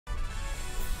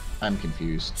I'm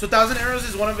confused. So 1,000 Arrows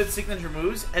is one of its signature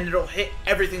moves, and it'll hit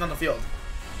everything on the field.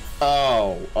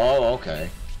 Oh, okay.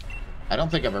 I don't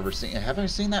think I've ever seen. Have I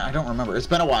seen that? I don't remember. It's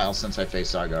been a while since I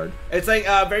faced Zygarde. It's like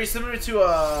very similar to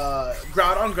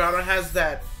Groudon. Groudon has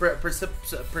that Percival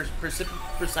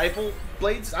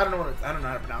blades. I don't know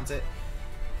how to pronounce it,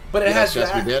 but it has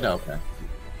yes, that. We did. Okay.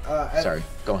 Sorry.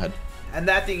 Go ahead. And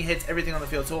that thing hits everything on the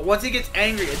field. So once it gets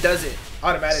angry, it does it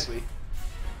automatically.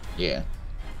 Yeah.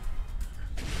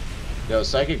 Yo,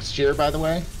 Psychic's Cheer, by the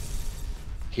way,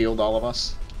 healed all of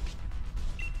us.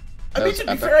 I mean, to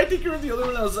be fair, I think you were the only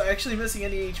one that was actually missing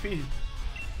any HP.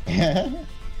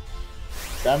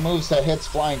 That moves that hits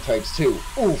flying types too.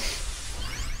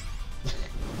 Oof.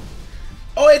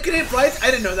 Oh, it can hit flights? I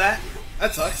didn't know that.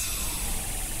 That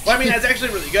sucks. Well, I mean, that's actually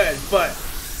really good, but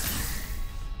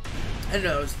I didn't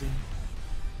know it was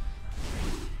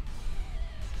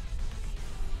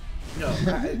No,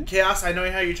 Chaos, I know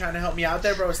how you're trying to help me out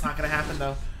there, bro. It's not going to happen,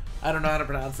 though. I don't know how to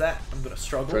pronounce that. I'm going to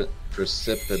struggle.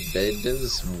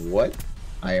 Precipitates? What?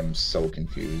 I am so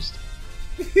confused.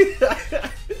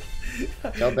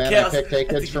 Tell Dan I picked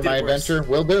tickets for my adventure.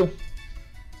 Will do.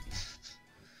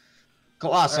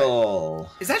 Colossal. Right.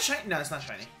 Is that shiny? No, it's not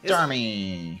shiny.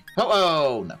 Starmie.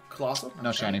 Oh, no. Colossal?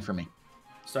 No shiny for me.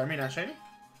 Starmie, not shiny?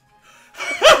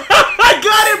 I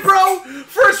got it, bro!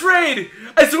 First raid!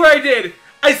 I swear I did.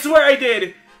 I swear I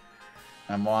did.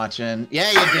 I'm watching. Yeah,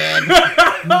 you did.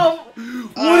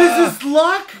 What is this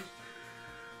luck?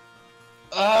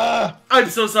 I'm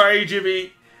so sorry,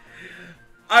 Jimmy.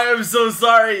 I am so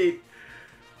sorry.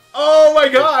 Oh my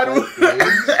god.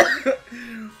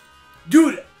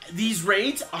 Dude, these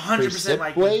raids 100%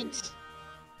 like blades?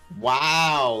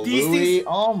 Wow, these Louiee. things,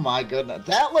 oh my goodness.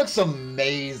 That looks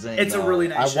amazing. It's a really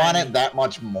nice I want it that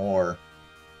much more.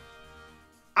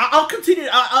 I'll continue.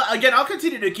 I'll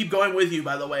continue to keep going with you.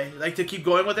 By the way, like to keep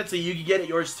going with it, so you can get it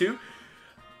yours too.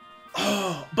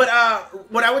 Oh, but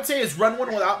what I would say is run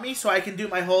one without me, so I can do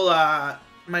my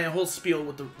whole spiel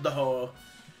with the Ho-Oh.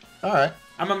 All right.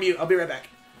 I'm on mute. I'll be right back.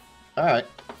 All right.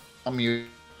 I'm mute.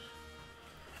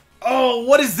 Oh,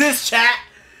 what is this, chat?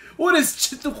 What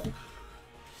is?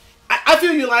 I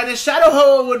feel you, Linus. Shadow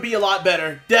Ho-Oh would be a lot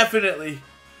better. Definitely.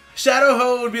 Shadow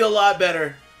Ho-Oh would be a lot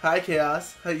better. Hi,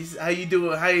 Chaos. How you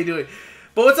doing? How you doing?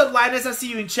 But what's up, Linus? I see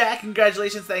you in chat.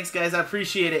 Congratulations. Thanks, guys. I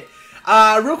appreciate it.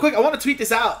 Real quick, I want to tweet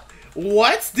this out.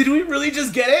 What? Did we really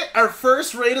just get it? Our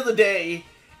first raid of the day.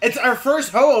 It's our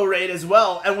first Ho-Oh raid as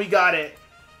well, and we got it.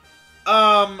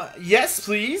 Yes,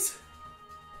 please.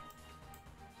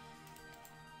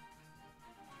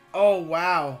 Oh,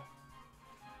 wow.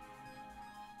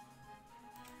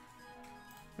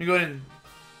 Let me go ahead and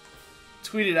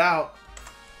tweet it out.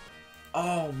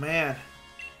 Oh, man.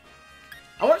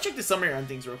 I want to check the summary on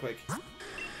things real quick.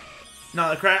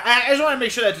 No, the I just want to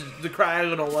make sure that the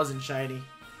Cryogonal wasn't shiny.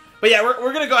 But yeah,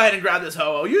 we're going to go ahead and grab this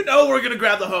Ho-Oh. You know we're going to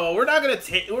grab the Ho-Oh. We're not going to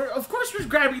take... Of course we're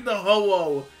grabbing the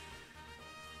Ho-Oh.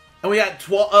 And we got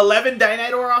 11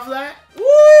 Dynador off of that.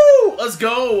 Woo! Let's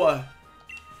go.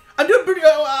 I'm doing pretty...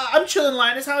 I'm chilling,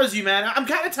 Linus. How is you, man? I'm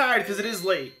kind of tired because it is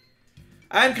late.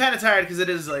 I'm kind of tired because it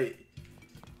is late.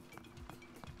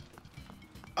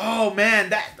 Oh,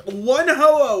 man. That one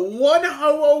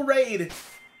Ho-Oh raid.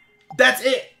 That's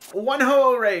it. One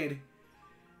Ho-Oh raid.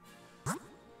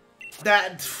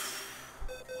 That...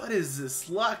 What is this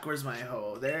luck? Where's my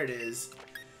Ho-Oh? There it is.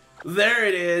 There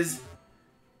it is.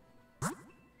 Oh,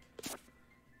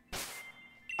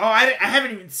 I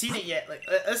haven't even seen it yet. Like,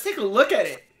 let's take a look at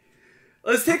it.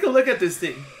 Let's take a look at this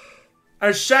thing.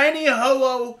 Our shiny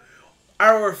Ho-Oh.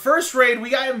 Our first raid.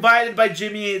 We got invited by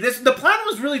Jimmy. The plan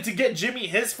was really to get Jimmy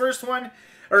his first one.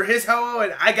 Or his Ho-Oh.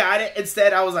 And I got it.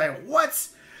 Instead, I was like, what?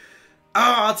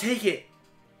 Oh, I'll take it.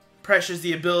 Pressures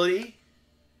the ability.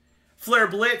 Flare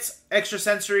Blitz, Extra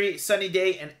Sensory, Sunny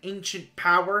Day, and Ancient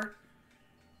Power.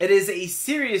 It is a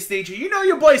serious nature. You know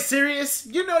your boy's serious.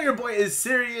 You know your boy is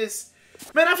serious.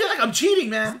 Man, I feel like I'm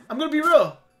cheating, man. I'm gonna be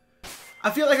real.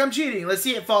 I feel like I'm cheating. Let's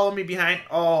see it follow me behind.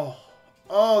 Oh.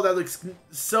 Oh, that looks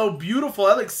so beautiful.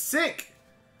 That looks sick.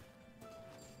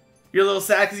 You're a little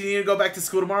sad because you need to go back to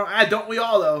school tomorrow? Ah, don't we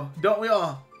all, though? Don't we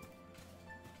all?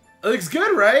 It looks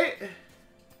good, right?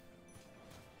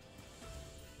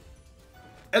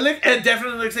 It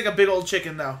definitely looks like a big old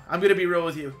chicken, though. I'm going to be real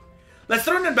with you. Let's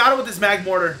throw it in battle with this Mag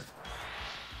Mortar.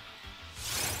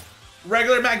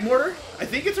 Regular Mag Mortar? I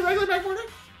think it's a regular Mag Mortar?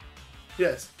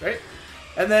 Yes, right?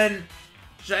 And then,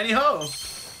 Shiny Ho.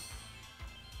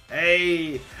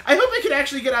 Hey. I hope I can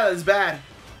actually get out of this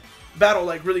battle,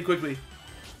 like, really quickly.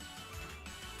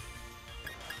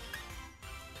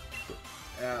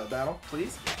 Battle,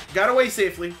 please. Got away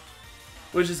safely,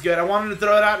 which is good. I wanted to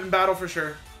throw it out in battle for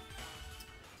sure.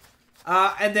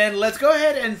 And then let's go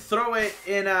ahead and throw it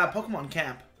in Pokemon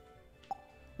Camp.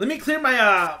 Let me clear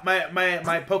my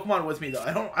my Pokemon with me though.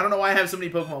 I don't know why I have so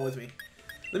many Pokemon with me.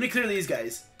 Let me clear these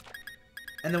guys,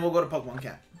 and then we'll go to Pokemon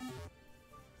Camp.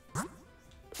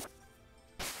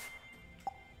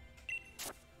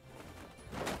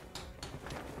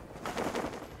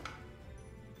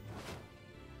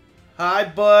 Hi,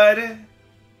 bud.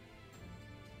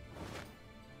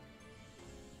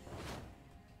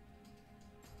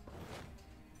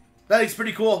 That looks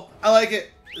pretty cool. I like it.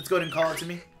 Let's go ahead and call it to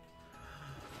me.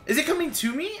 Is it coming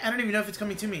to me? I don't even know if it's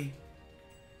coming to me.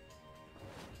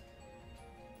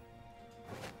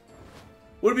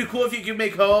 Would it be cool if you could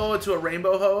make Ho-Oh to a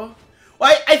rainbow Ho-Oh?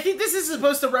 Well, I think this is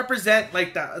supposed to represent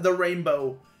like the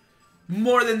rainbow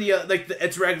more than the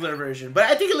its regular version. But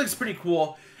I think it looks pretty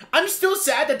cool. I'm still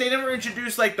sad that they never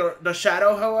introduced like the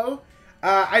shadow Ho-Oh.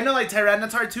 I know like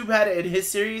Tyranitar Tube had it in his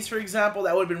series, for example.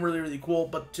 That would have been really, really cool.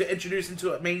 But to introduce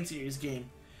into a main series game,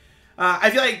 I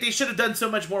feel like they should have done so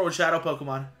much more with shadow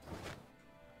Pokemon.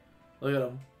 Look at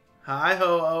him. Hi,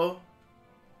 Ho-Oh.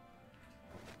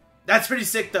 That's pretty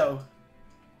sick, though.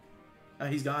 Oh,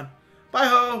 he's gone. Bye,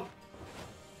 Ho.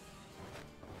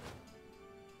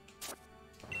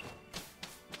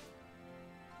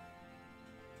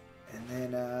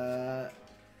 And then,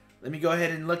 let me go ahead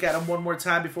and look at him one more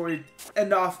time before we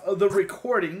end off the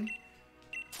recording.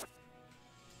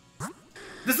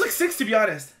 This looks sick, to be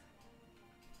honest.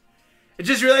 I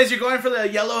just realized you're going for the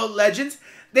yellow legends.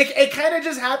 It kind of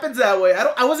just happens that way.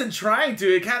 I wasn't trying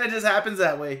to. It kind of just happens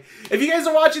that way. If you guys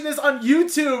are watching this on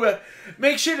YouTube,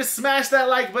 make sure to smash that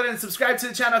like button and subscribe to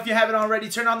the channel if you haven't already.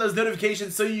 Turn on those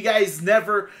notifications so you guys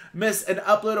never miss an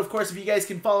upload. Of course, if you guys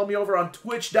can follow me over on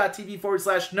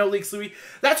twitch.tv/NoLeaksLouiee.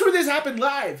 That's where this happened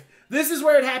live. This is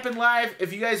where it happened live.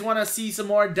 If you guys want to see some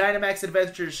more Dynamax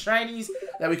Adventures shinies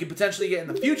that we could potentially get in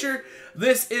the future,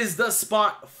 this is the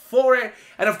spot for it.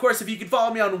 And of course, if you can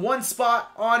follow me on one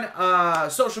spot on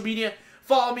social media,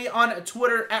 follow me on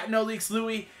Twitter at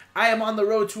NoLeaksLouiee. I am on the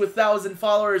road to 1,000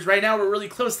 followers. Right now, we're really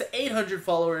close to 800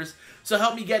 followers. So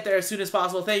help me get there as soon as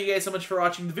possible. Thank you guys so much for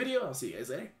watching the video. I'll see you guys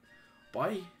later.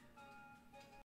 Bye.